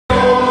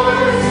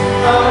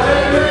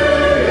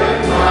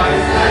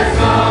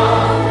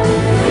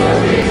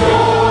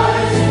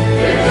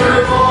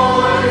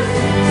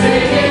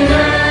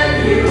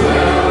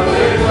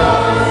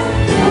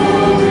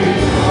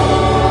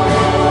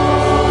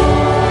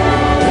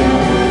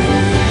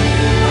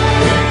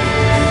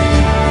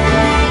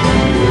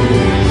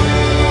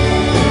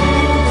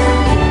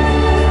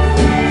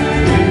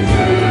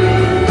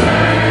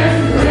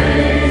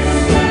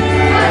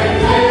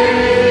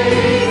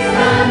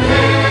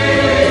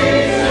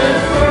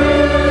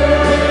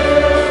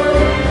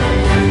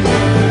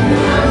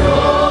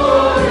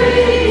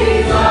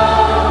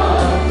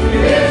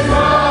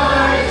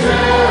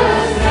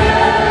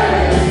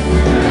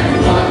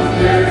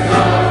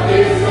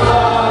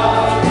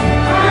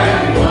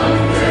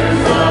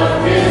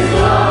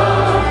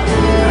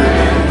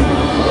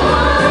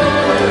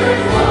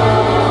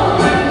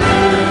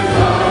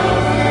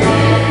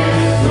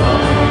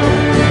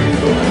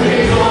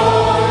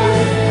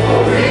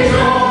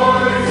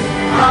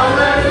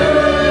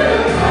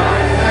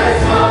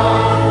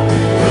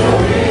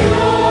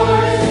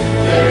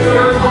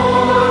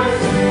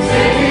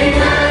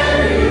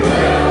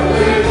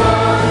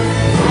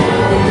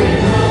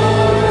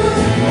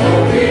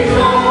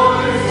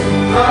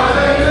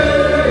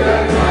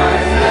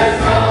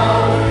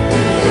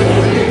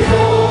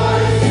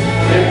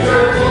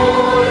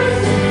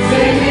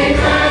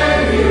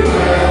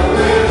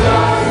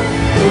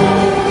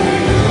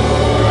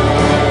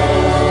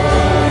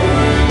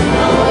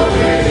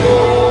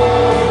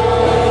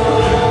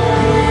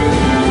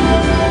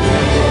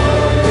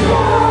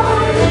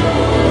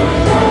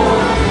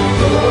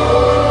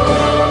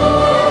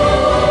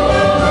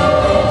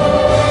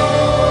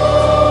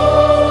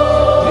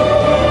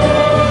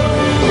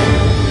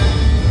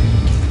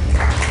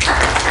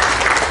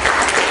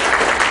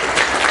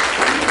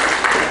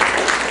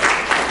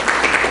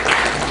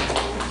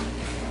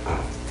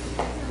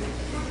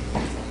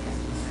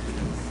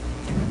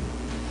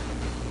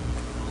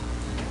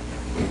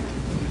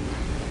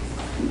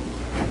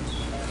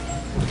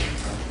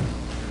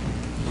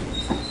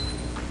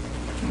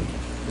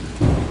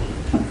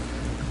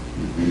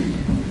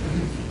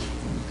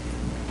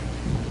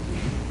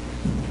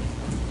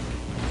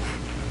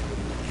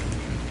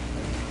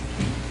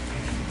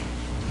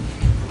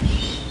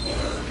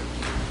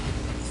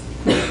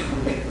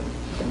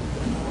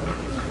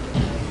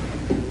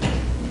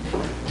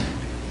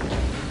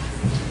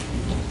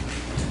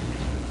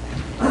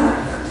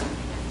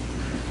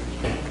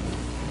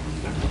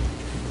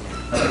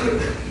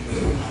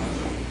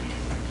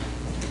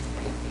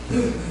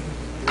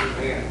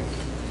Amen.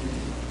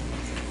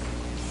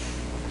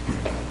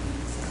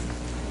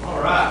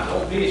 All right.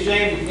 Don't be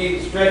ashamed if you need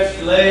to stretch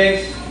your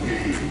legs.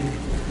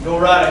 Go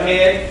right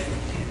ahead.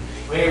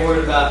 We ain't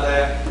worried about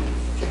that.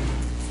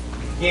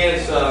 Again,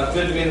 it's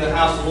good to be in the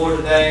house of the Lord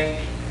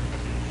today.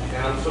 And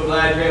I'm so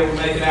glad you're able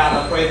to make it out.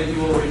 I pray that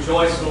you will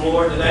rejoice in the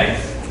Lord today.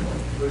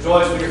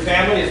 Rejoice with your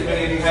family. As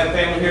many of you have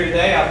family here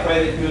today, I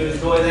pray that you would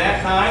enjoy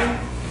that time.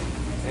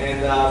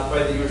 And I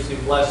pray that you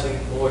receive blessing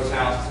in the Lord's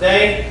house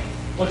today.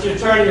 I want you to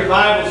turn your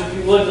Bibles, if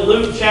you would, to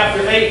Luke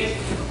chapter 8.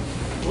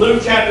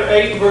 Luke chapter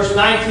 8, verse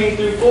 19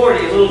 through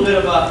 40. A little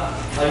bit of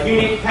a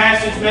unique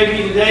passage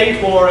maybe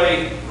today for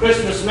a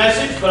Christmas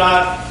message, but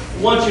I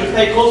want you to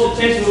pay close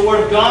attention to the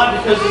Word of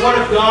God, because the Word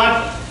of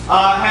God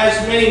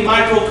has many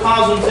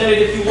microcosms in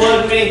it, if you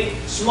would, many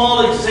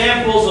small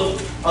examples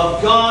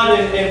of God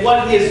and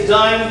what He has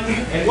done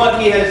and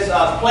what He has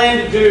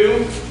planned to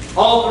do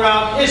all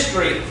throughout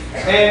history.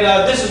 And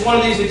this is one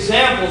of these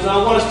examples, and I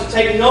want us to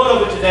take note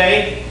of it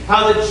today,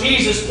 how that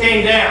Jesus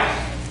came down.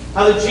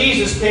 How that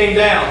Jesus came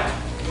down.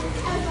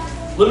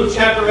 Luke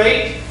chapter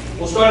 8,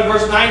 we'll start at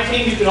verse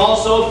 19. You can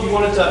also, if you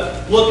wanted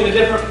to look in a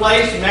different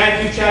place,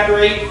 Matthew chapter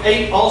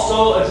 8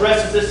 also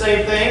addresses this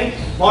same thing.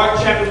 Mark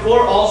chapter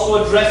 4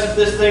 also addresses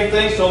this same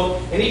thing. So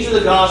in each of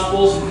the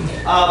Gospels.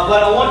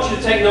 But I want you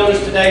to take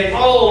notice today,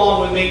 follow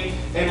along with me,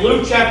 in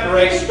Luke chapter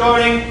 8,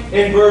 starting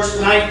in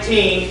verse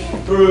 19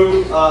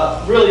 through,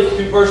 really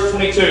through verse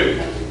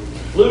 22.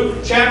 Luke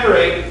chapter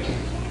 8,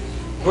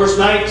 verse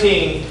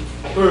 19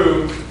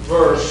 through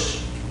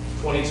verse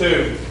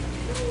 22.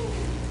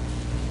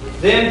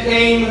 Then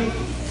came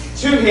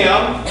to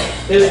him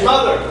his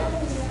mother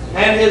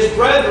and his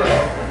brethren,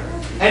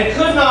 and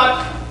could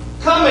not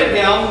come at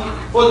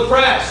him for the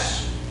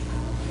press.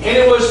 And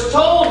it was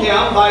told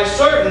him by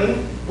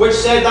certain which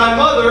said, Thy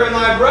mother and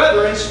thy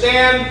brethren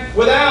stand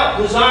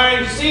without,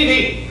 desiring to see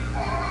thee.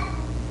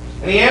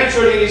 And he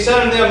answered and he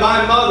said unto them,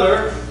 My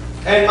mother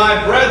and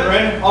my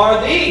brethren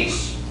are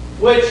these,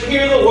 which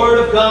hear the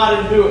word of God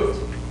and do it.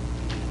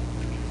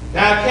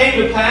 Now it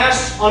came to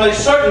pass on a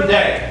certain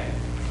day.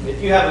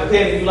 If you have a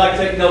pen and you'd like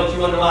to take notes,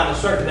 you underline a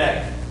certain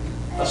day.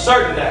 A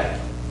certain day.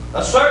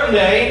 A certain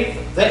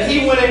day that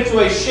he went into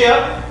a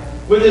ship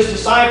with his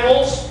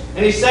disciples,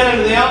 and he said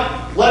unto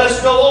them, Let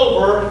us go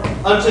over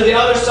unto the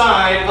other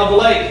side of the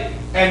lake.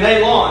 And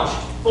they launched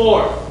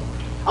forth.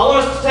 I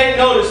want us to take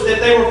notice that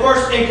they were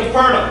first in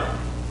Capernaum.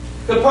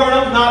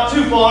 Capernaum, not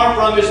too far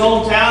from his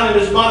hometown, and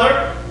his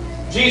mother,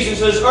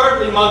 Jesus'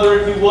 earthly mother,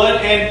 if you would,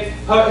 and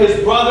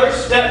his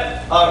brothers,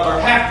 or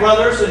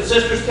half-brothers and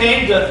sisters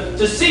came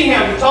to see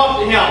him, to talk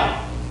to him.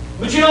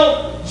 But you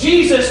know,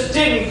 Jesus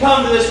didn't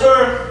come to this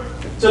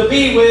earth to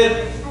be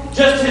with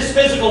just his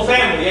physical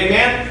family,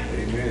 amen?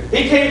 Amen.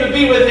 He came to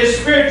be with his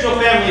spiritual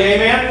family,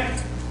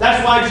 amen?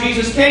 That's why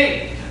Jesus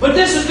came. But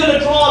this is going to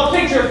draw a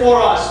picture for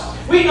us.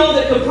 We know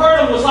that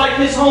Capernaum was like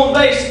his home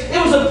base.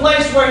 It was a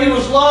place where he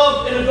was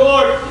loved and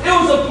adored. It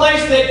was a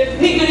place that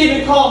he could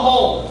even call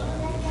home.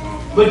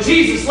 But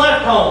Jesus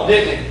left home,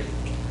 didn't he?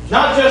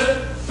 Not just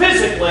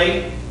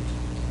physically,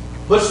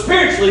 but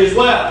spiritually as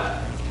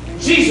well.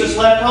 Jesus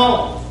left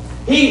home.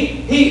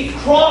 He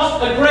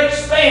crossed a great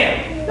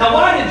span. Now,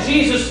 why did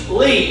Jesus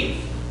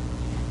leave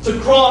to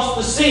cross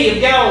the Sea of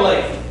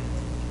Galilee?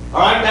 All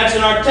right, that's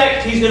in our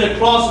text. He's going to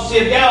cross the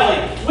Sea of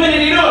Galilee. When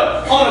did he do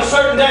it? On a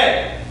certain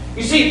day.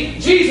 You see,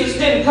 Jesus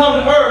didn't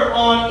come to earth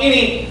on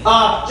any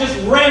just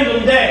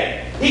random day.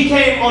 He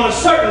came on a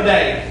certain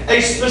day, a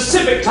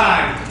specific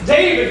time.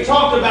 David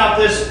talked about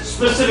this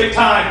specific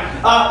time.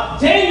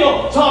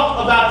 Daniel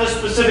talked about this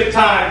specific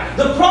time.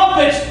 The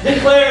prophets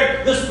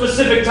declared the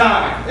specific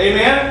time.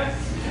 Amen?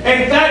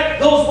 In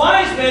fact, those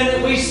wise men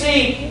that we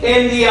see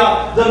in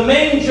the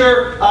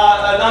manger,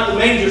 not the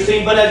manger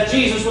scene, but as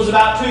Jesus was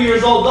about 2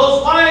 years old,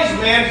 those wise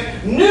men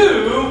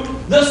knew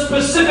the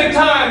specific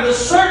time, the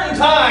certain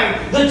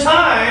time, the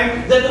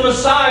time that the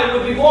Messiah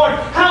would be born.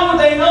 How would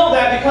they know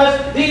that?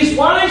 Because these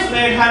wise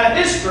men had a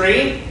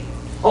history,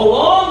 a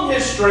long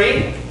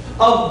history,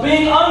 of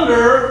being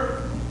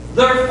under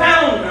their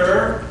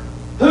founder,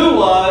 who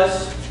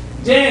was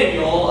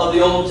Daniel of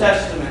the Old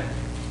Testament.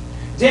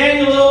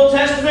 Daniel in the Old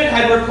Testament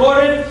had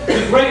recorded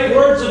the great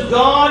words of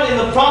God in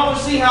the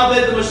prophecy, how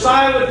that the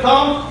Messiah would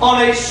come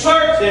on a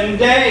certain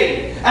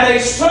day, at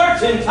a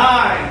certain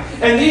time.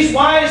 And these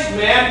wise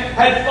men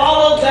had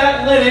followed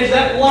that lineage,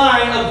 that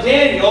line of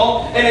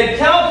Daniel, and had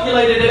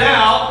calculated it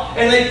out,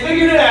 and they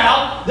figured it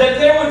out that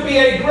there would be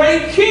a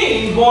great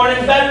king born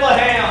in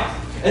Bethlehem.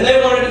 And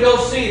they wanted to go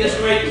see this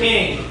great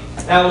king.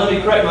 Now let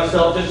me correct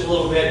myself just a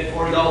little bit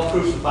before y'all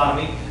crucify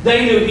me.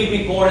 They knew he'd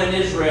be born in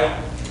Israel.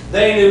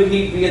 They knew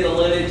he'd be in the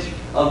lineage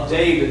of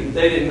David.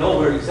 They didn't know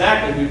where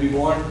exactly he'd be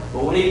born.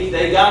 But when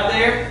they got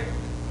there,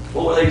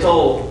 what were they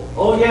told?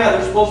 Oh yeah,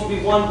 there's supposed to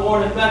be one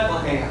born in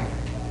Bethlehem.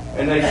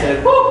 And they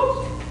said,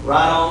 whoo,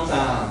 right on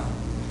time.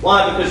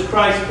 Why? Because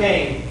Christ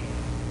came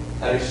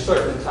at a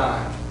certain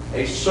time,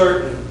 a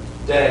certain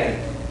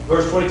day.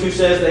 Verse 22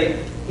 says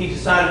he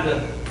decided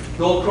to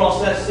go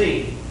across that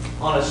sea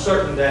on a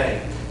certain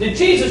day. Did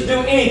Jesus do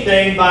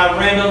anything by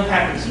random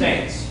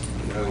happenstance?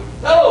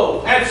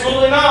 No,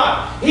 absolutely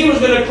not. He was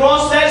going to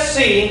cross that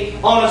sea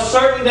on a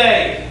certain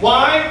day.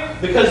 Why?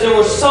 Because there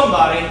was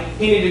somebody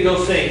he needed to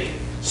go see.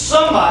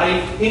 Somebody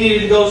he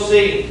needed to go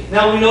see.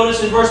 Now we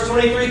notice in verse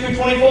 23 through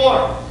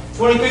 24.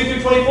 23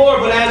 through 24,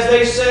 but as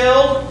they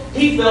sailed,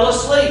 he fell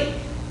asleep.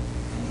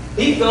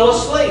 He fell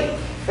asleep.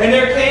 And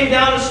there came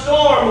down a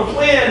storm of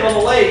wind on the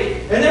lake,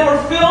 and they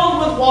were filled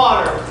with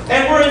water,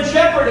 and were in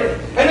jeopardy.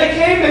 And they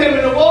came to him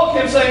and awoke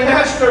him, saying,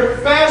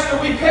 Master,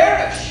 Master, we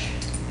perish.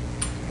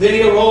 Then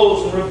he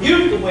arose and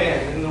rebuked the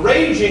wind and the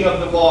raging of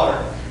the water,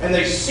 and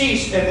they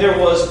ceased, and there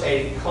was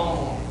a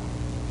calm.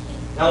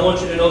 Now I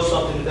want you to know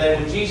something today.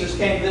 When Jesus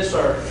came to this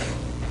earth,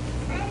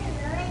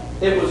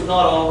 it was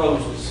not all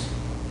roses,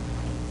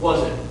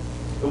 was it?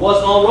 It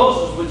wasn't all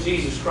roses with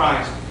Jesus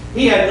Christ.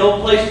 He had no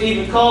place to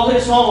even call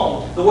his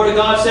home. The Word of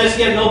God says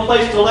he had no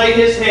place to lay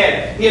his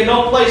head. He had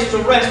no place to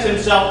rest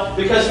himself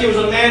because he was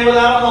a man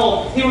without a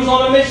home. He was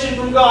on a mission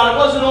from God. It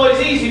wasn't always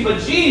easy, but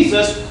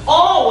Jesus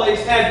always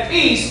had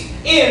peace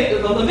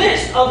in the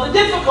midst of the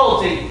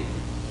difficulty.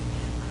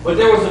 But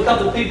there was a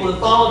couple of people that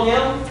followed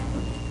him.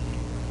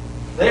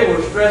 They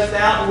were stressed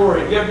out and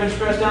worried. You ever been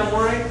stressed out and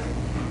worried?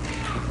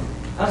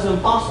 That's the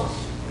apostles.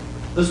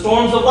 The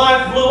storms of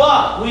life blew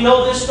up. We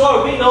know this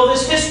story. We know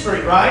this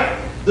history, right?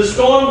 The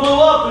storm blew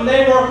up and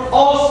they were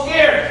all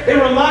scared. It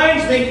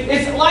reminds me,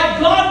 it's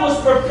like God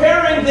was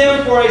preparing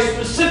them for a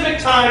specific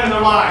time in their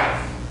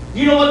life.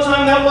 You know what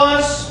time that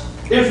was?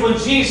 It was when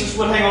Jesus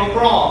would hang on the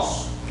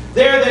cross.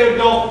 There they would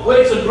go, well,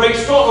 it's a great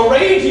storm, a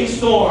raging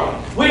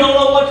storm. We don't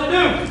know what to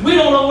do. We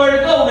don't know where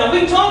to go. Now,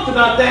 we talked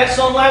about that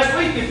some last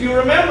week, if you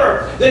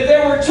remember. That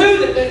there were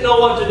two that didn't know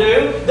what to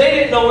do. They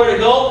didn't know where to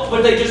go,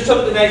 but they just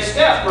took the next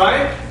step,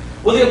 right?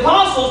 Well, the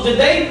apostles, were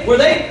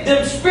they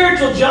them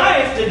spiritual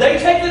giants, did they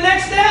take the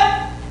next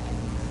step?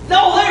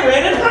 No, they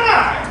ran and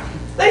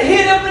hid. They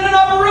hid up in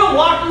another room,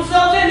 locked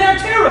themselves in. They're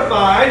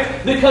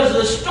terrified because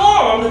of the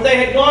storm that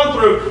they had gone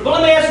through. But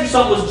let me ask you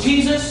something. Was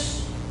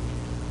Jesus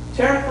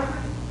terrified?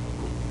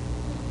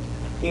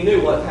 He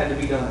knew what had to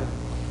be done.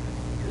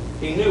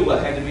 He knew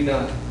what had to be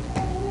done.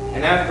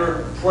 And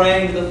after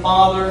praying to the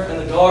Father in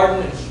the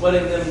garden and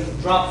sweating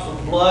them drops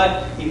of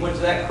blood, he went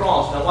to that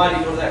cross. Now, why did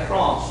he go to that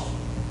cross?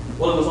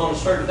 Well, it was on a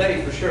certain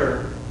day for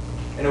sure.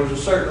 And there was a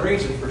certain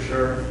reason for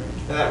sure.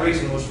 And that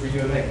reason was for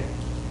you and me.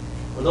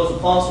 Well, those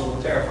apostles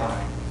were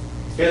terrified.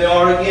 Here they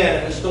are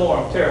again in the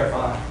storm,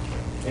 terrified.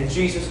 And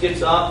Jesus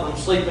gets up from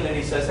sleeping and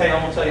he says, hey,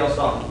 I'm going to tell y'all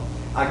something.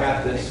 I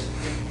got this.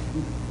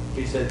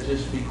 He said,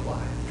 just be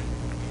quiet.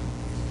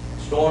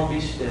 Storm,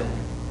 be still.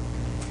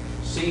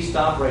 Sea,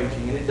 stop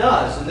raging. And it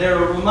does. And they're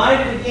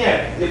reminded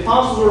again, the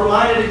apostles were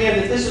reminded again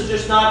that this is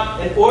just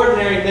not an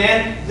ordinary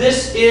man.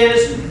 This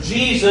is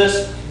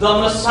Jesus, the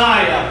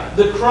Messiah,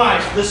 the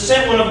Christ, the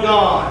sent one of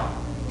God.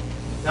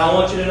 Now I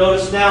want you to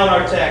notice now in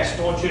our text,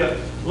 I want you to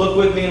look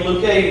with me in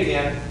Luke 8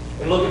 again,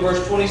 and look at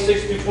verse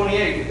 26 through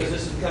 28, because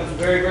this becomes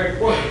very, very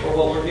important for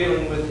what we're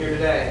dealing with here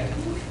today.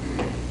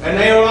 And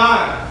they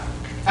arrived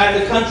at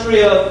the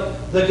country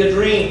of the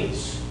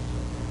Gadarenes,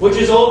 which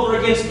is over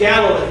against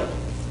Galilee.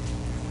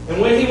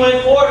 And when he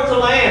went forward to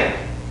land,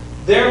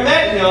 there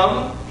met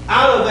him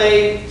out of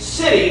a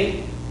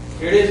city,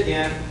 here it is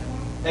again,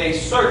 a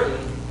certain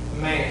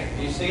man.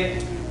 Do you see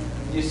it?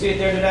 Do you see it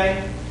there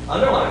today?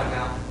 Underline it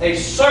now. A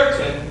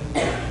certain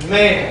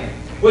man,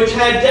 which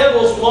had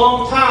devils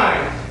long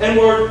time, and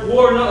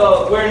wore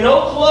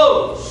no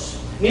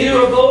clothes,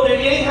 neither abode in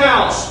any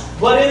house,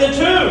 but in the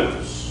tombs.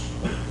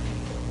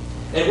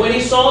 And when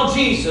he saw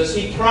Jesus,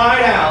 he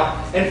cried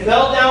out and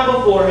fell down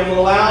before him with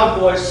a loud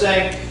voice,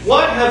 saying,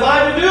 What have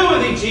I to do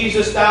with thee,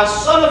 Jesus, thou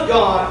Son of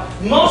God,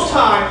 Most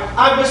High?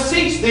 I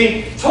beseech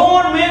thee,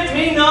 torment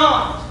me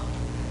not.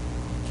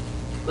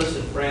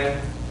 Listen,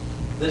 friend,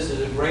 this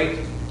is a great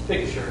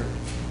picture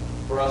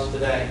for us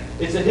today.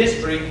 It's a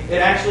history. It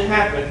actually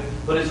happened,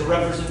 but it's a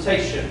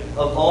representation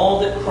of all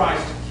that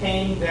Christ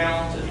came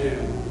down to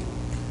do.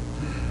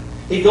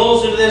 He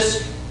goes into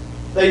this,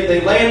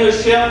 they land their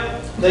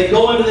ship, they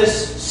go into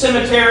this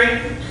cemetery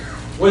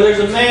where there's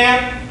a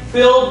man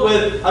filled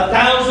with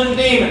 1,000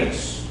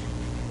 demons.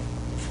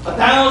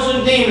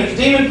 1,000 demons.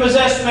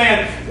 Demon-possessed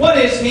man. What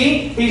is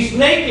he? He's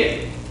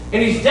naked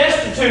and he's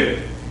destitute.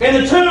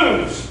 In the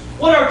tombs.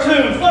 What are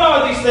tombs? What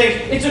are these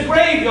things? It's a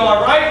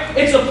graveyard, right?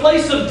 It's a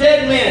place of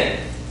dead men.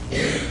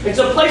 It's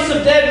a place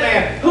of dead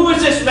men. Who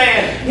is this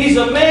man? He's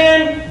a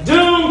man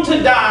doomed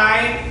to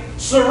die,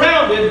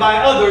 surrounded by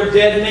other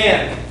dead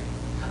men.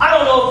 I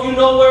don't know if you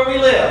know where we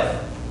live.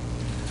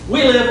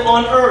 We live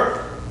on earth.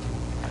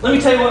 Let me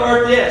tell you what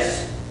earth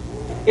is.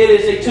 It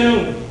is a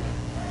tomb.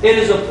 It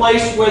is a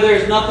place where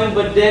there's nothing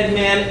but dead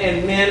men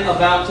and men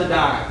about to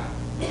die.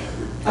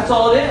 That's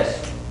all it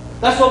is.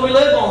 That's what we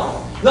live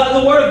on.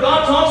 The Word of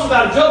God talks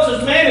about it. Job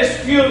says, man is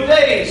few of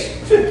days.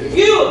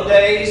 Few of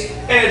days,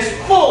 and it's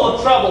full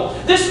of trouble.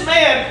 This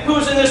man who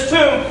was in this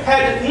tomb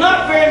had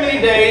not very many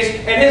days,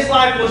 and his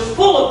life was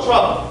full of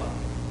trouble.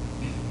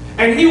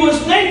 And he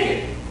was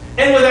naked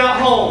and without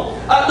home.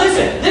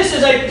 Listen, this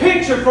is a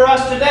picture for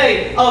us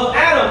today of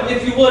Adam,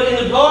 if you would,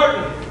 in the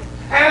garden.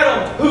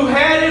 Adam, who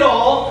had it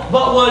all,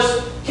 but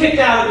was kicked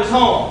out of his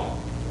home.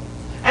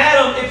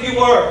 Adam, if you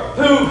were,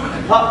 who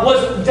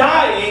was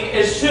dying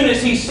as soon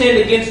as he sinned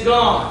against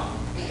God.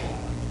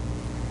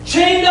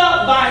 Chained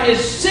up by his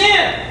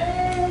sin.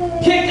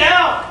 Kicked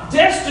out,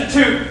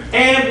 destitute.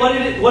 And what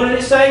did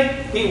it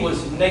say? He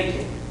was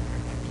naked.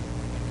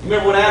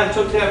 Remember when Adam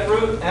took that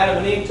fruit?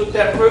 Adam and Eve took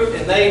that fruit,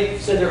 and they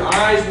said their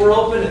eyes were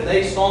open, and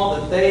they saw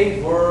that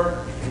they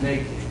were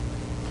naked.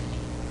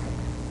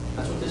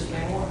 That's what this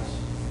man was.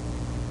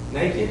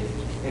 Naked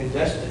and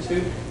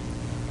destitute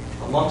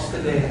amongst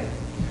the dead.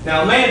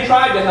 Now, man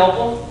tried to help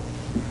him.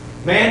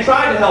 Man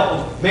tried to help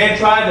him. Man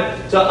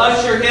tried to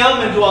usher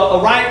him into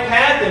a right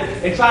path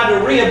and tried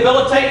to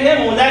rehabilitate him.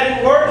 And when that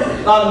didn't work,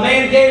 the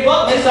man gave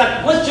up. They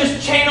said, let's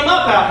just chain him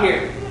up out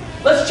here.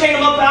 Let's chain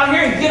him up out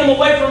here and get him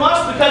away from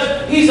us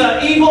because he's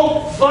an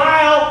evil,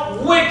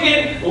 vile,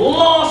 wicked,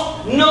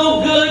 lost,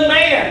 no good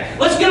man.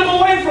 Let's get him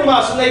away from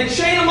us. And they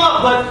chain him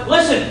up. But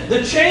listen,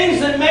 the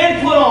chains that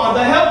man put on,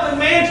 the help that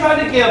man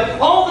tried to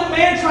give, all that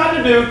man tried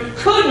to do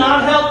could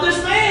not help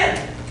this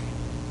man.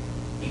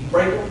 He'd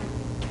break them.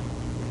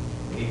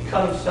 And he'd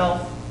cut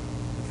himself.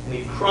 And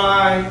he'd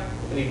cry.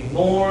 And he'd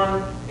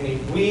mourn. And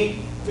he'd weep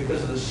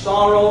because of the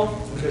sorrow,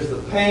 because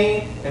of the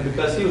pain, and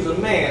because he was a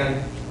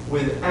man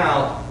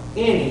without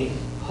any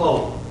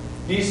hope.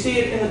 Do you see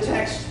it in the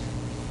text?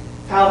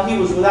 How he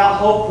was without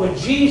hope when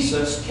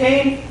Jesus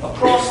came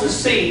across the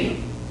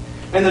sea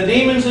and the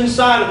demons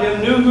inside of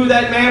him knew who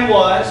that man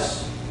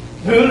was.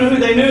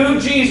 They knew who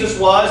Jesus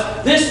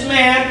was. This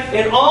man,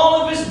 in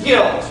all of his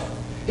guilt,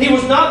 he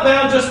was not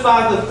bound just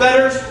by the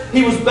fetters.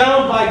 He was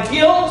bound by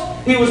guilt.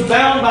 He was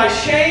bound by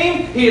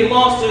shame. He had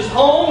lost his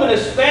home and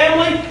his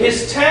family,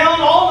 his town,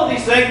 all of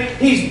these things.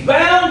 He's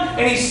bound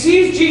and he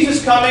sees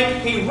Jesus coming.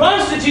 He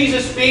runs to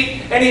Jesus'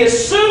 feet and he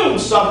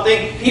assumes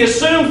something. He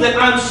assumes that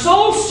I'm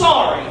so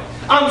sorry.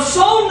 I'm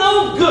so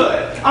no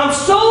good. I'm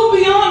so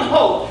beyond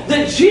hope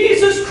that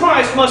Jesus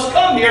Christ must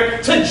come here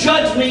to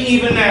judge me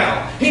even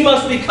now. He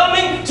must be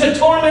coming to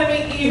torment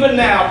me even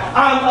now.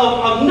 I'm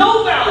of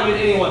no value to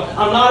anyone.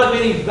 I'm not of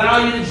any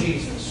value to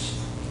Jesus.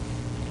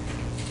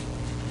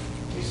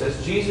 He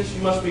says, Jesus,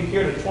 you must be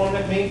here to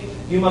torment me.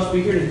 You must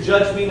be here to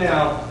judge me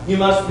now. You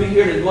must be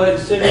here to go ahead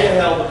and send me to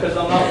hell because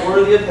I'm not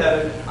worthy of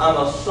heaven. I'm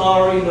a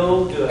sorry,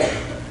 no good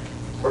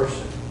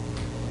person.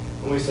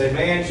 And we say,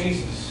 man,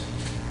 Jesus,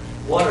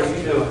 what are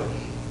you doing?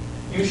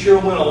 You sure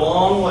went a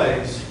long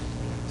ways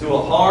through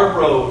a hard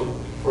road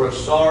for a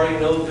sorry,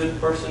 no good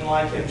person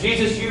like him.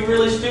 Jesus, you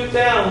really stooped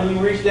down when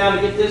you reached down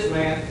to get this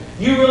man.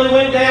 You really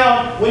went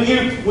down when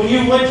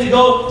you went to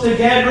go to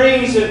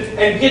Gadarenes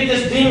and get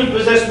this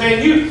demon-possessed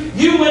man.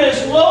 You went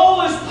as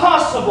low as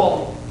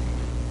possible.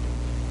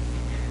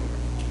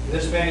 And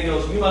this man, he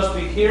goes, you must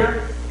be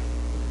here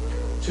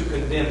to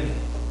condemn me.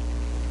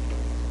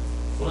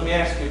 Well, let me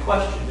ask you a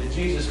question. Did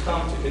Jesus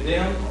come to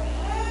condemn?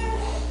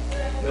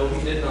 No,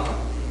 he did not.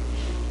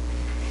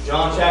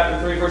 John chapter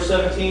 3, verse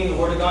 17, the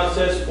Word of God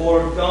says,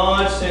 for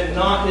God sent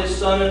not His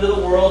Son into the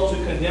world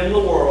to condemn the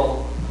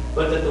world,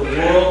 but that the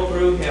world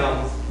through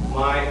Him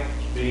might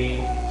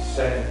be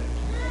saved.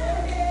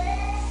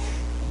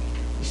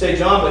 You say,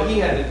 John, but he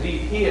had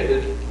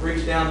to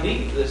reach down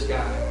deep for this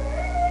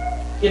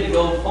guy. He had to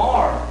go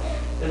far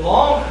and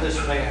long for this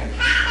man.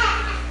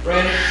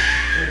 Brandon,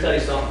 let me tell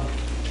you something.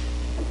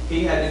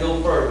 He had to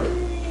go further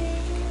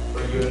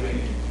for you and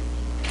me.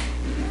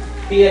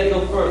 He had to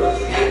go further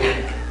for you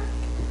and me.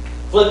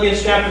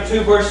 Philippians chapter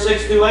 2, verse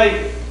 6 through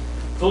 8.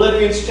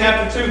 Philippians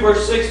chapter 2,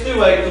 verse 6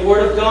 through 8. The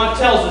Word of God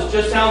tells us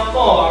just how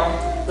far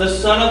the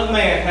Son of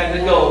Man had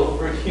to go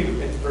for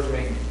you and for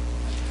me.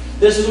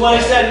 This is what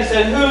He said. He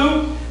said,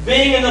 who,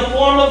 being in the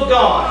form of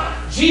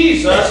God,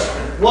 Jesus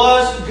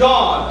was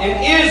God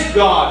and is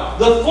God,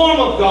 the form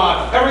of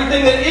God.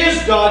 Everything that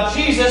is God,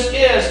 Jesus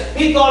is.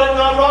 He thought it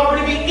not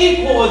robbery to be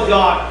equal with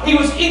God. He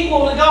was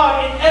equal to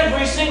God in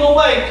every single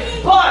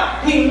way.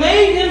 But He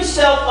made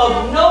Himself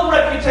of no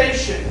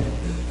reputation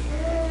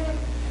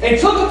and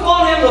took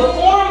upon Him the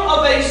form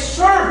of a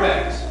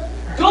servant.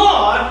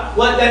 God,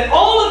 that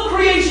all of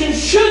creation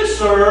should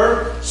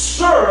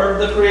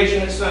served the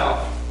creation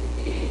itself.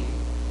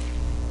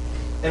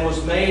 And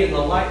was made in the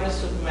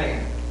likeness of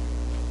man.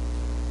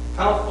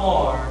 How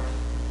far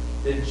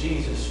did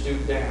Jesus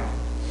stoop down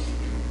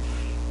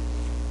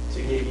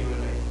to get you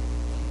and me?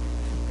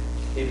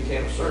 He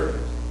became a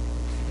servant.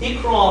 He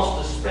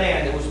crossed a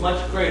span that was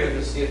much greater than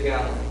the Sea of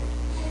Galilee.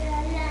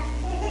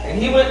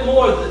 And He went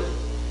more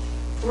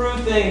through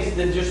things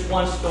than just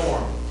one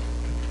storm.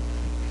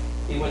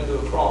 He went through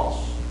a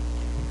cross.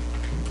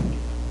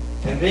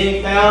 And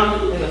being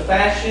found in the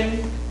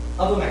fashion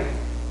of a man,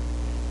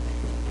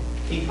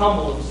 He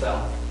humbled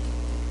Himself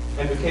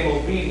and became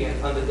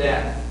obedient unto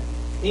death,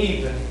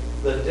 even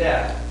the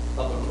death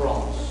of the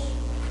cross.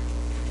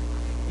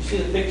 You see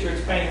the picture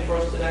it's painting for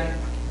us today?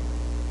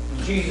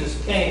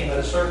 Jesus came at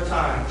a certain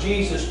time.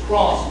 Jesus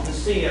crossed the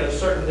sea at a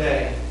certain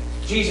day.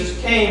 Jesus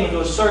came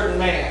into a certain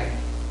man.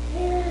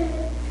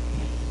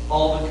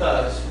 All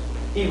because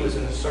He was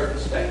in a certain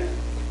state.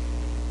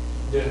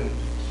 Doomed.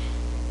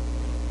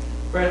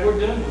 Friend, we're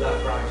doomed without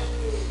Christ.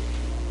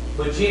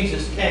 But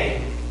Jesus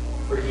came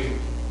for you.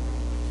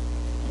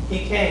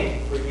 He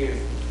came for you.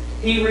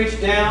 He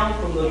reached down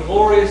from the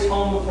glorious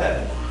home of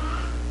heaven,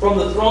 from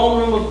the throne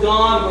room of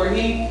God, where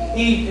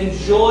He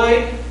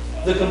enjoyed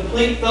the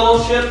complete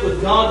fellowship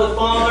with God the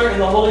Father and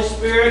the Holy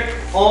Spirit,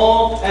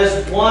 all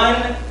as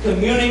one,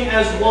 communing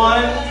as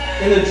one,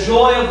 in the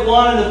joy of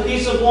one and the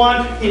peace of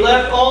one. He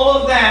left all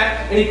of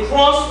that and He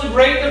crossed the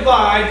great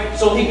divide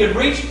so He could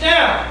reach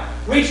down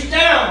for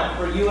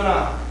you and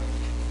I.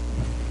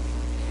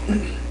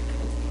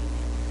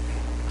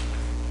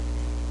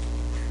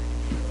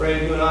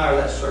 Friend, you and I are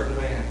that certain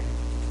man.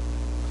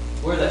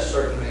 We're that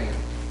certain man.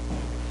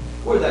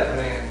 We're that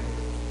man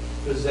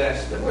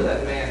possessed. We're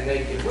that man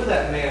naked. We're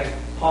that man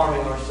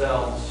harming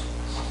ourselves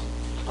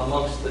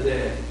amongst the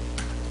dead.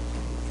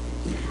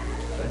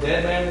 A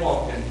dead man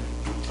walking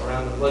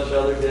around a bunch of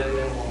other dead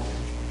men walking.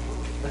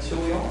 That's who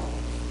we are.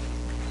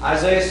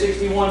 Isaiah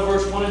 61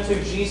 verse 1 and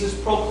 2, Jesus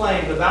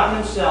proclaimed about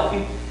Himself.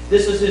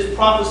 This is His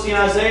prophecy in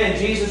Isaiah, and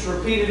Jesus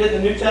repeated it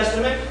in the New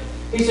Testament.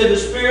 He said, "The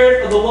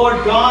Spirit of the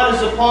Lord God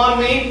is upon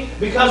me,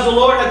 because the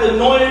Lord hath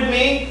anointed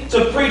me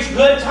to preach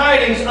good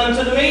tidings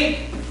unto the meek."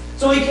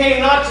 So He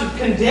came not to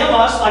condemn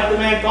us like the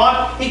man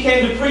thought. He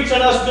came to preach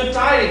unto us good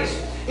tidings.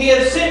 He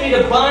had sent me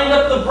to bind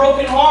up the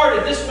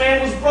brokenhearted. This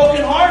man was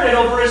brokenhearted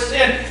over his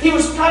sin. He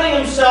was cutting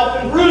himself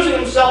and bruising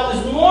himself,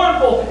 as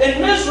mournful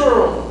and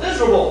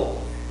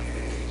miserable.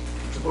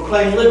 To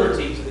proclaim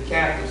liberty to the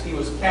captives. He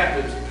was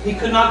captive. He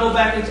could not go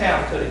back in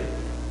town, could he?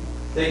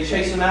 They'd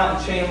chase him out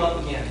and chain him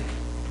up again.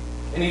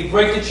 And he'd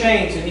break the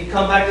chains and he'd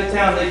come back to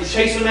town. They'd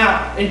chase him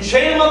out and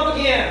chain him up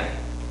again.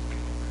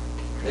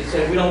 They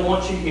said, "We don't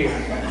want you here."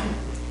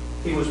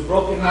 He was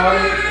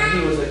brokenhearted and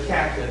he was a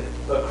captive.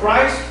 But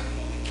Christ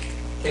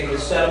came to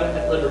set him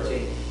at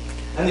liberty.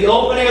 And the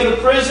opening of the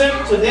prison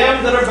to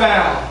them that are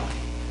bound.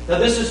 Now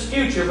this is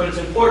future, but it's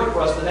important for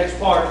us, the next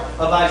part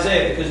of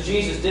Isaiah, because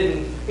Jesus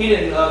didn't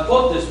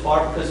quote this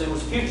part because it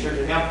was future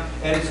to Him,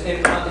 and it's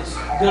going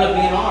to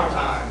be in our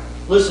time.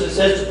 Listen, it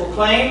says to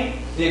proclaim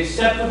the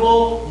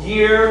acceptable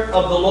year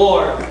of the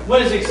Lord.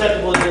 When is the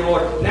acceptable year of the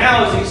Lord?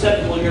 Now is the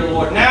acceptable year of the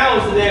Lord. Now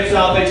is the day of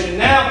salvation.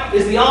 Now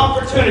is the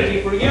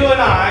opportunity for you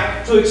and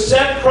I to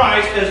accept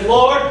Christ as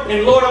Lord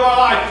and Lord of our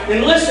life.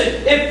 And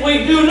listen, if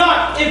we do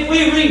not, if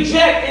we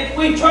reject, if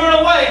we turn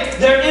away,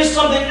 there is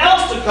something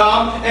else to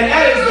come, and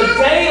that is the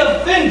day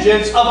of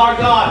vengeance of our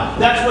God.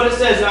 That's what it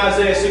says in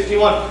Isaiah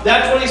 61.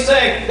 That's what He's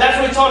saying. That's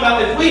what He's talking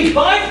about. If we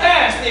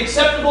bypass the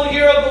acceptable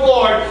year of the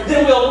Lord,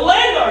 then we'll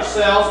land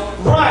ourselves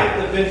right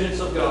at the vengeance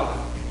of God.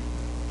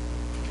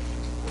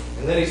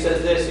 And then He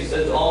says this, He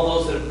says, to all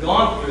those that have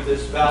gone through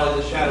this valley of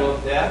the shadow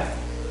of death,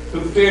 who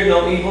fear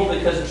no evil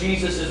because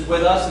Jesus is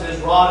with us and His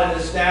rod and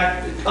His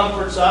staff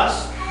comforts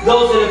us.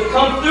 Those that have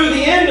come through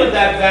the end of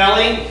that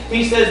valley,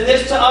 He says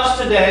this to us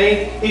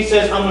today. He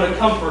says, I'm going to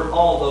comfort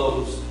all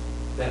those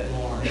that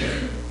mourn.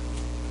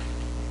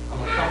 I'm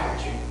going to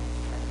comfort you.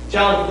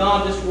 Child of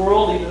God, this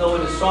world, even though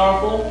it is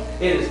sorrowful,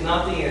 it is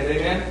not the end.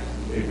 Amen?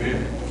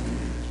 Amen.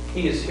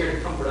 He is here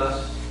to comfort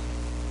us.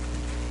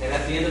 And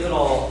at the end of it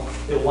all,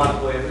 He'll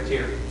wipe away every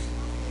tear.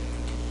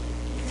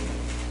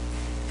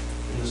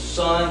 And the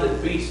sun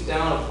that beats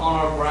down upon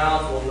our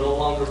brows will no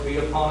longer be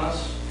upon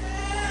us,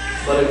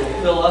 but it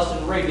will fill us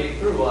and radiate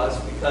through us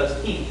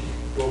because He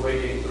will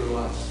radiate through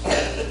us.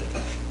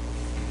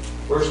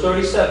 Verse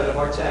 37 of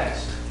our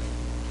text.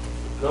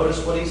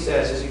 Notice what He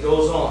says as He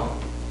goes on.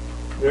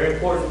 Very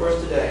important for us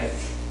today.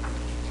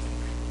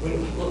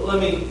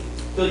 Let me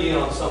fill you in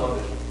on some of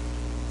it.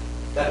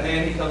 That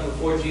man, he comes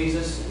before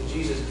Jesus, and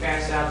Jesus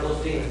casts out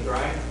those demons,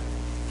 right?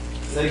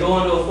 And they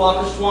go into a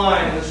flock of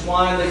swine, and the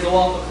swine, they go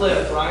off a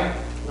cliff, right?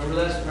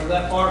 Remember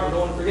that part? We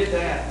don't want to forget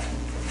that.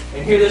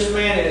 And here this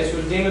man is,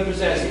 who's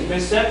demon-possessed. He's been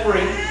set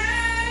free.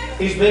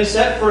 He's been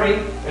set free.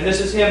 And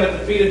this is him at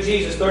the feet of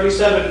Jesus,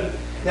 37.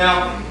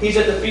 Now, he's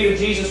at the feet of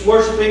Jesus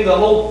worshiping. The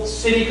whole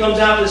city comes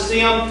out to see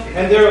him,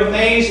 and they're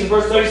amazed. And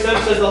verse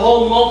 37 says, the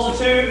whole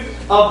multitude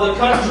of the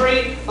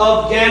country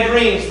of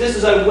Gadarenes. This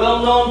is a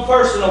well-known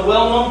person, a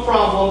well-known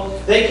problem.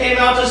 They came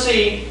out to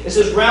see. It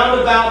says,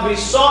 round about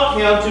besought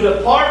Him to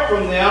depart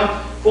from them,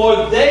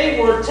 for they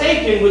were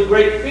taken with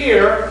great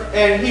fear.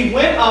 And He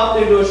went up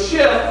into a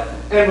ship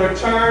and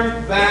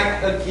returned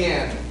back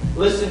again.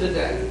 Listen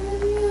today.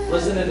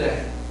 Listen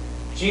today.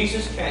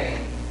 Jesus came,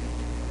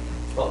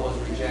 but was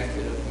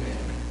rejected of men.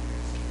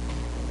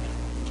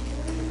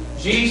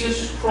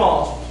 Jesus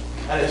crossed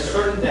at a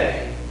certain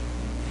day,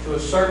 to a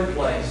certain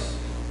place,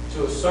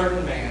 to a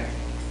certain man,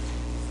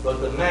 but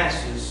the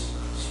masses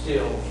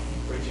still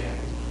reject.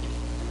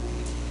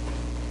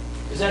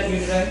 Is that you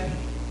today?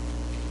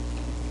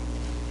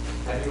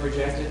 Have you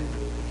rejected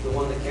the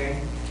one that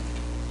came?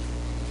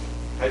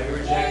 Have you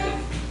rejected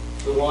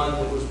the one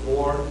that was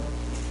born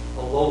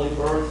a lowly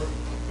birth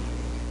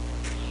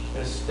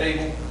in a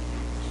stable,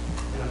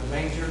 in a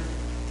manger,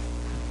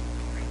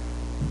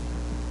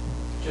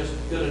 just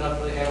good enough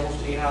for the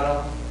animals to eat out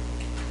of?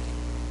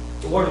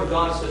 The Word of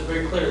God says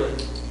very clearly,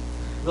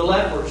 the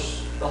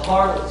lepers, the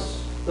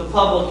harlots, the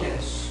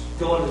publicans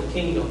go into the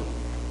kingdom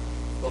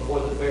before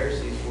the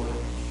Pharisees would.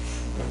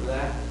 Remember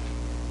that?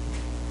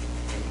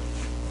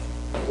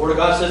 The Word of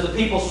God says the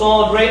people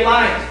saw a great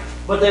light,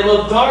 but they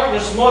loved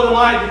darkness more than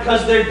light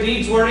because their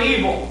deeds were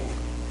evil.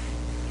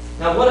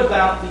 Now what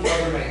about the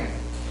other man?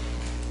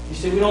 You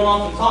see, we don't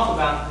often talk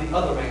about the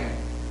other man.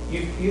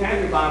 You have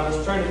your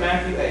Bibles, turn to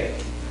Matthew 8.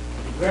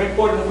 Very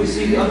important that we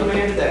see the other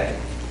man today.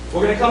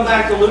 We're going to come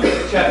back to Luke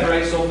chapter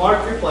 8, so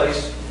mark your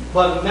place.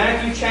 But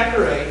Matthew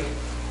chapter 8,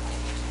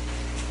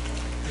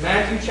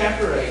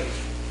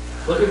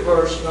 look at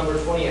verse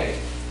number 28.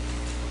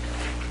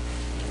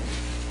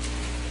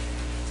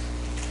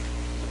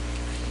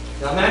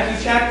 Now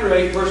Matthew chapter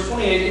 8, verse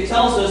 28, it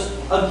tells us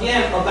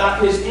again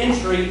about His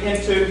entry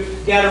into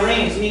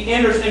Gadarenes. He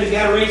enters into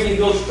Gadarenes and He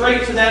goes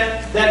straight to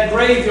that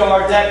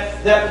graveyard,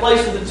 that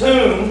place of the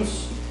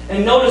tombs.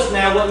 And notice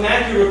now what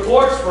Matthew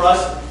records for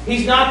us.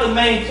 He's not the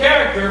main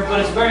character,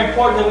 but it's very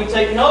important that we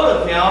take note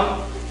of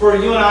him for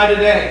you and I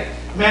today.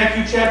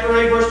 Matthew chapter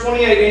 8, verse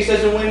 28, and he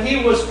says, "And when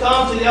he was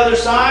come to the other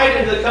side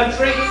into the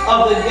country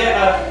of the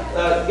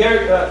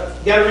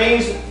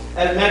Gadarenes,"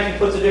 as Matthew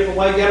puts it a different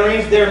way,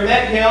 Gadarenes, there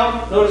met him,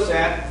 notice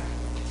that,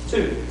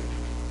 two,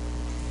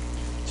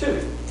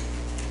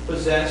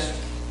 possessed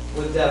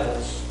with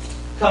devils,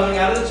 coming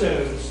out of the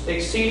tombs,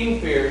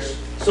 exceeding fierce,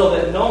 so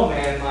that no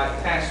man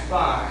might pass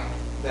by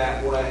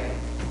that way.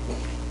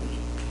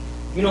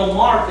 You know,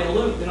 Mark and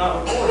Luke do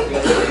not record the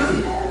other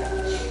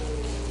man.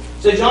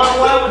 Say, John,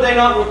 why would they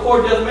not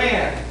record the other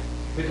man?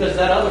 Because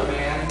that other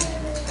man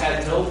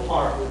had no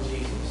part with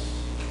Jesus.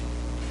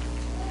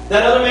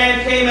 That other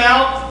man came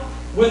out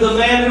with the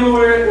man who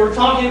we're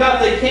talking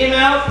about. They came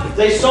out,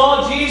 they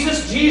saw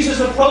Jesus, Jesus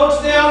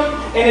approached them,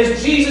 and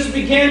as Jesus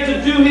began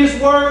to do His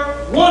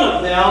work, one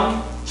of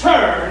them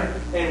turned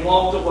and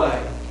walked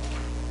away.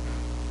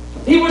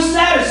 He was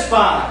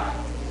satisfied.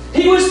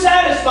 He was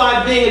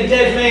satisfied being a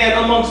dead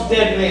man amongst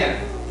dead men.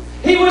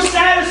 He was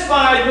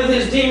satisfied with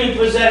his demon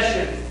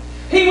possession.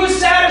 He was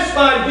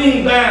satisfied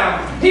being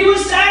bound. He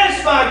was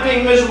satisfied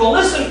being miserable.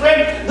 Listen,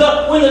 friend,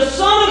 when the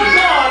Son of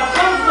God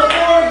comes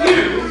before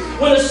you,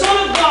 when the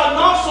Son of God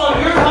knocks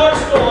on your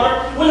heart's door,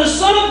 when the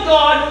Son of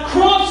God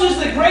crosses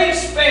the great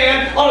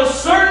span on a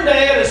certain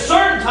day at a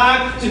certain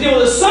time to deal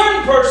with a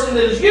certain person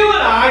that is you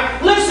and I,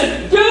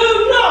 listen,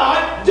 do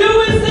not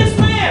do as this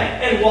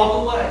man and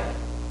walk away.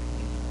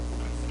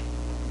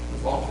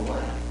 Walked away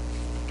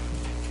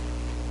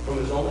from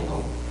his only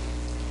home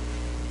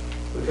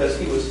because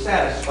he was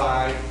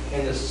satisfied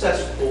in the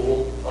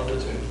cesspool of the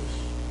tombs.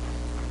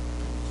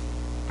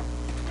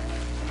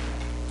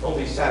 Don't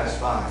be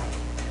satisfied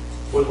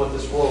with what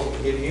this world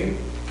can give you.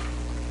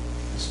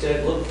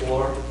 Instead, look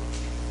for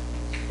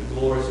the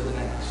glories of the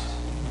next.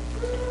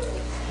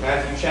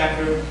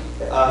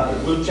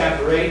 Luke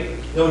chapter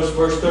 8, notice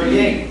verse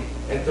 38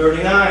 and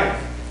 39.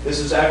 This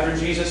is after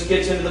Jesus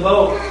gets into the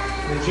boat.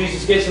 When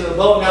Jesus gets in the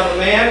boat, now the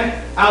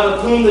man out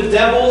of whom the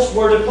devils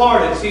were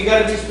departed. So you've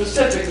got to be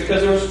specific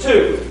because there was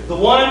two. The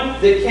one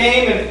that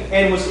came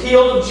and was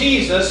healed of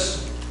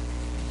Jesus,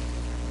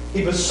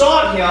 he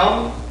besought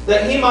him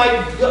that he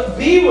might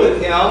be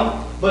with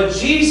him, but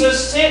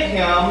Jesus sent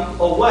him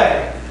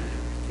away.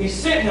 He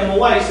sent him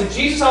away. He said,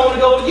 Jesus, I want to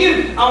go with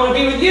you. I want to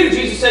be with you.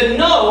 Jesus said,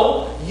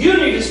 no, you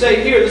need to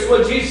stay here. This is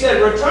what Jesus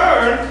said.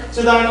 Return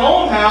to thine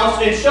own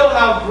house and show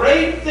how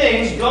great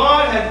things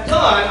God hath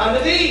done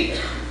unto thee.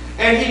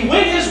 And he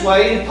went his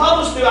way and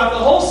published throughout the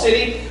whole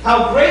city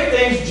how great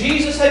things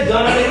Jesus had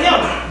done unto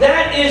him.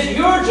 That is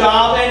your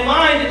job and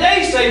mine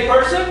today, saved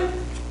person.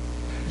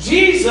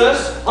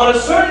 Jesus, on a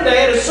certain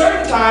day, at a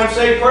certain time,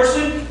 saved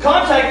person,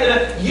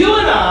 contacted you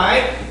and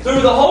I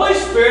through the Holy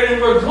Spirit,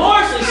 and we're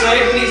gloriously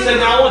saved. And He said,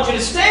 now I want you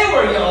to stay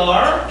where you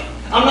are.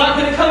 I'm not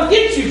going to come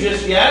get you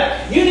just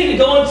yet. You need to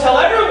go and tell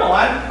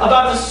everyone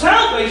about the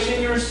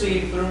salvation you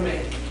received through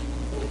me.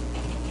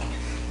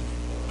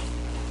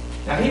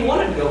 Now, he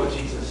wanted to go with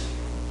Jesus,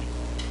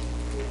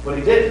 but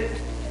he didn't.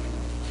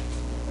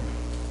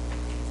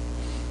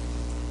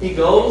 He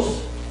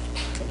goes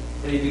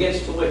and he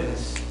begins to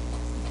witness.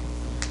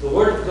 The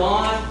Word of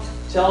God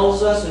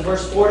tells us in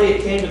verse 40,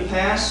 it came to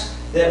pass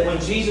that when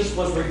Jesus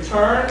was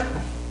returned,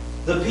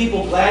 the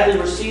people gladly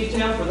received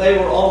him, for they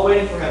were all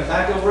waiting for him.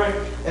 Back over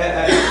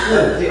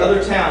at the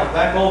other town,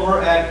 back over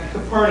at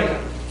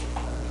Capernaum.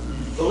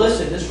 But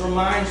listen, this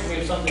reminds me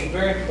of something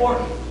very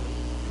important.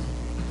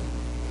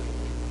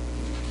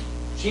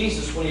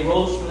 Jesus, when he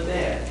rose from the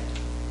dead,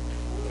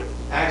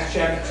 Acts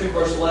chapter 2,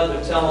 verse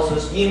 11 tells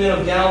us, Ye men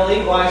of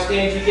Galilee, why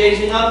stand ye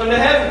gazing up into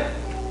heaven?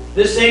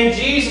 This same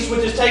Jesus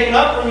which is taken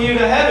up from you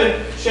to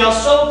heaven shall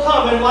so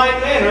come in like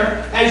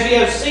manner as ye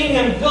have seen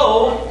him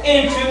go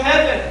into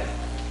heaven.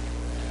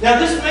 Now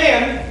this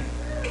man,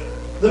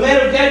 the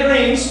man of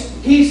Gadarenes,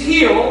 he's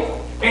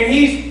healed and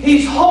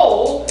he's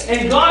whole.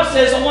 And God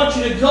says, I want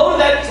you to go to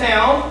that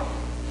town.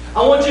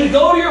 I want you to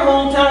go to your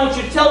hometown. I want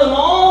you to tell them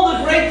all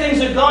the great things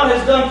that God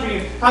has done for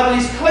you. How that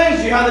He's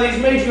cleansed you. How that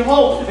He's made you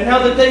whole. And how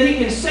that He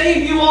can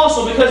save you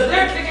also, because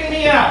they're kicking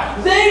me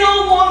out. They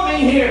don't want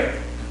me here.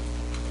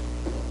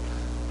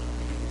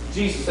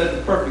 Jesus said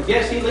the perfect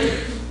yes, he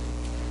leaves.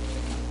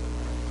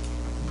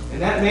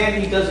 And that man,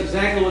 he does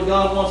exactly what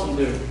God wants him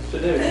to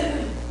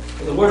do.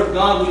 In the Word of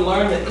God, we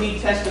learn that He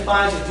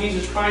testifies of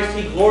Jesus Christ.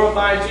 He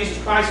glorifies Jesus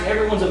Christ, and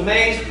everyone's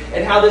amazed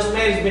at how this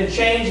man has been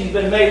changed. He's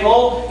been made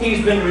whole.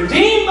 He's been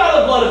redeemed by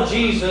the blood of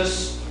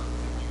Jesus.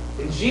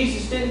 And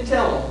Jesus didn't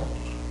tell him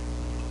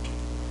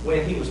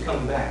when He was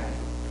coming back,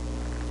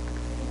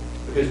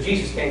 because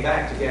Jesus came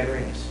back to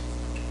Gadarenes.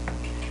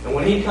 And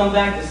when He come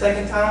back the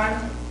second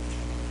time,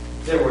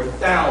 there were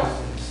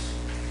thousands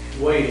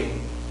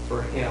waiting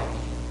for Him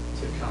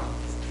to come.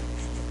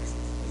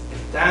 And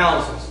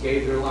thousands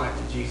gave their life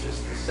to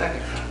Jesus the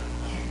second time.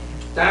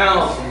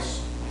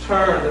 Thousands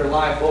turned their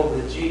life over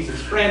to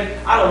Jesus. Friend,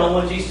 I don't know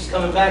when Jesus is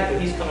coming back,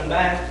 but He's coming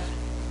back.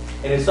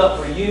 And it's up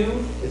for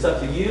you, it's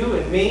up to you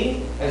and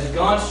me, as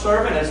God's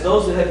servant, as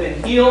those that have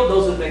been healed,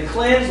 those that have been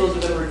cleansed, those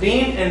that have been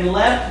redeemed and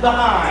left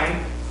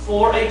behind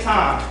for a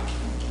time,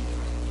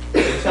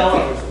 to tell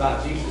others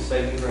about Jesus'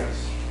 saving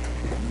grace.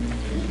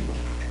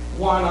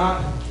 Why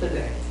not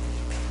today?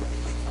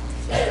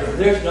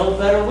 There's no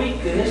better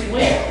week than this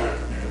week.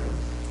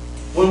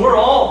 When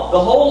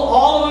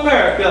all of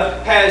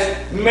America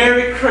has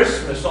Merry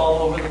Christmas all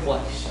over the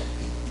place.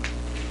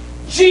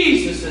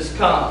 Jesus has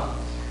come.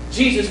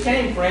 Jesus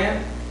came,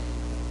 friend.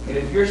 And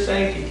if you're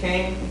saved, He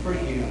came for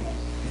you.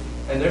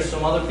 And there's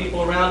some other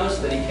people around us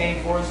that He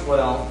came for as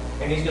well.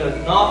 And He's going to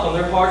knock on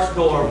their heart's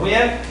door.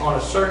 When? On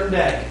a certain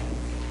day.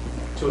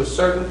 To a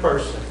certain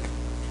person.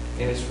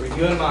 And it's for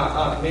you and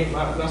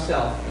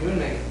myself, you and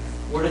me.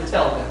 We're to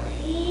tell them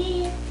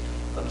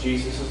of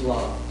Jesus'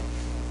 love.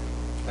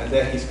 And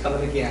that He's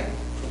coming again.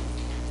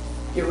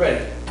 Get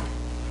ready.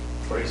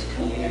 For He's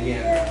coming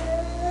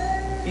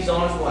again. He's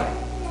on His way.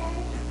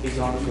 He's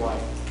on His way.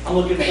 I'm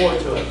looking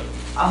forward to it.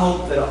 I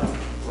hope that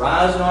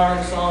Rise in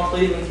Arkansas,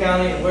 Cleveland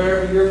County, and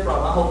wherever you're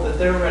from, I hope that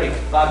they're ready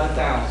by the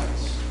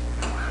thousands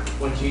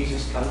when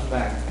Jesus comes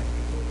back.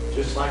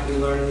 Just like we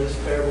learned in this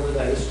parable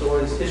today, this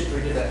story, this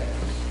history today.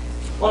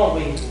 Why don't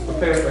we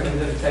prepare for His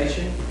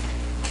invitation?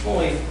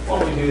 Why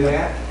don't we do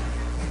that?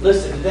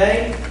 Listen,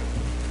 today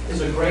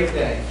is a great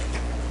day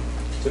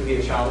to be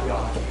a child of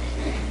God.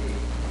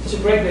 It's a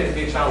great day to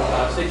be a child of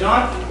God. Say,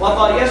 John, well, I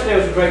thought yesterday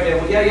was a great day.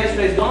 Well, yeah,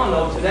 yesterday's gone,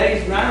 though.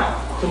 Today's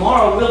now.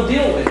 Tomorrow we'll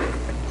deal with it.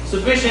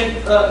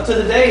 Sufficient to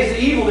the day is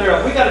the evil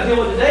thereof. We've got to deal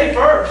with today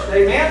first.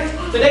 Amen?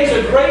 Today's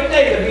a great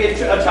day to be a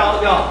child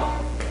of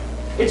God.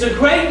 It's a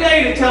great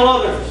day to tell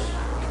others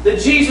that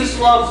Jesus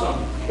loves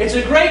them. It's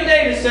a great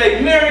day to say,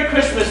 Merry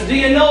Christmas. Do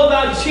you know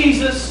about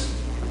Jesus?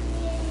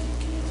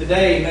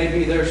 Today may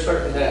be their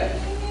certain day.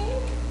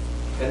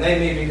 And they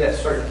may be that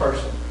certain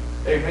person.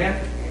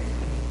 Amen?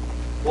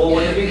 Well,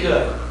 wouldn't it be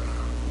good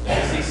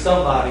to see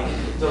somebody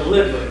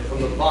delivered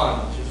from the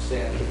bondage of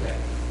sin today?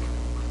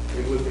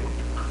 It would be.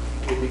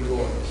 It would be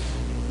glorious.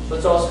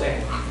 Let's all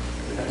stand.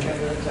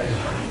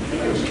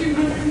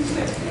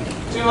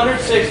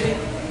 260.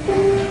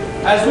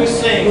 As we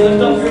sing,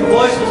 lift up your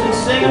voices and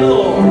sing unto the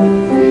Lord.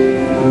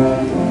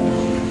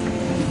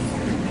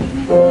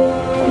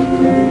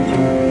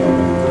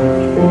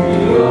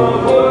 You are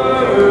worthy.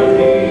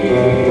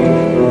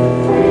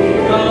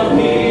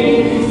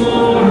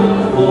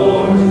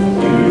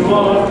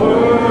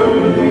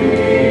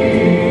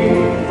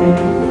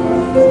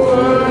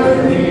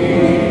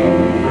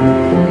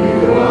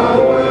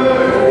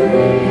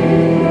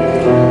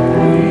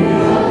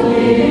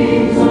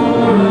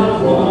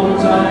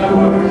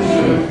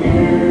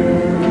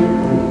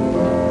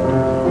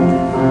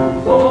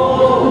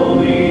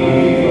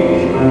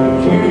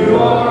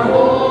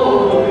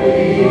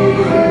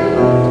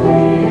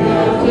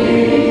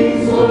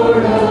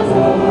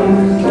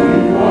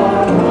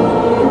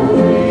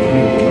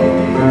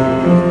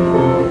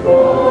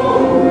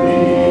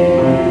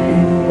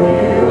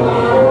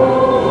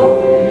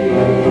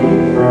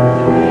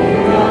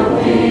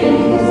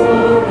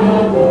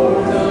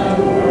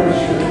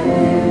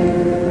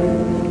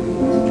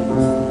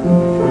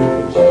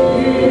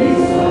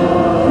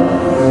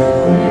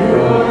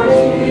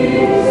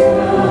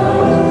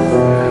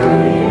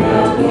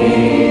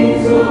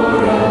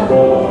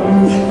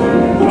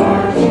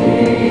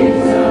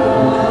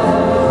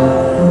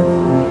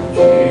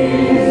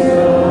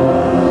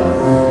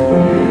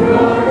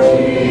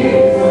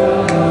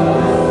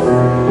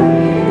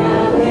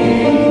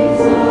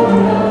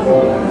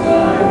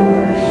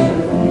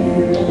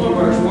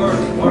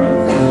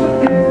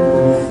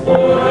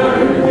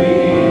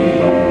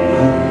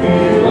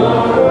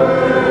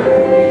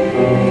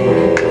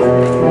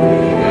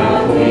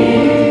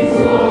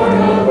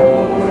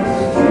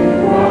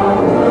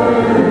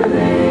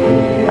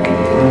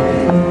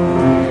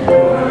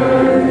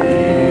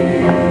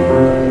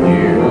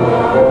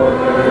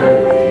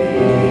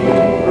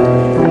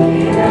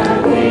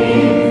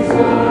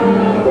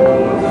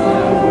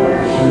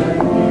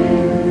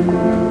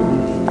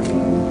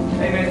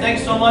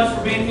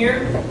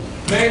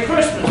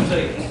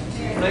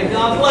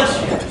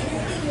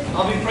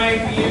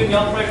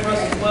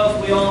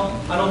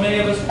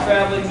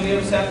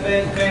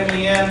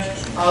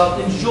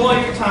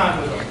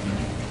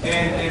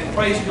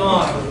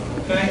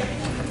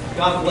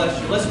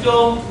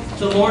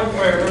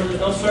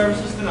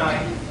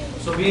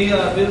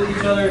 Be with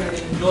each other and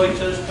enjoy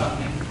each other's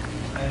company.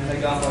 And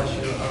may God bless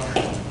you.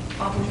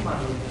 Pop, would you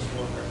mind doing this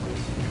for her, please?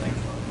 Thank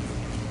you.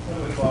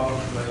 Heavenly Father,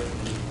 thank you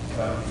for this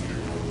time of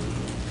year, Lord.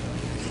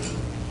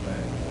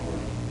 Thank you, Lord.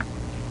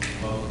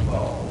 Most of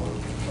all, Lord,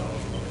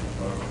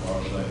 because of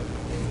our Savior.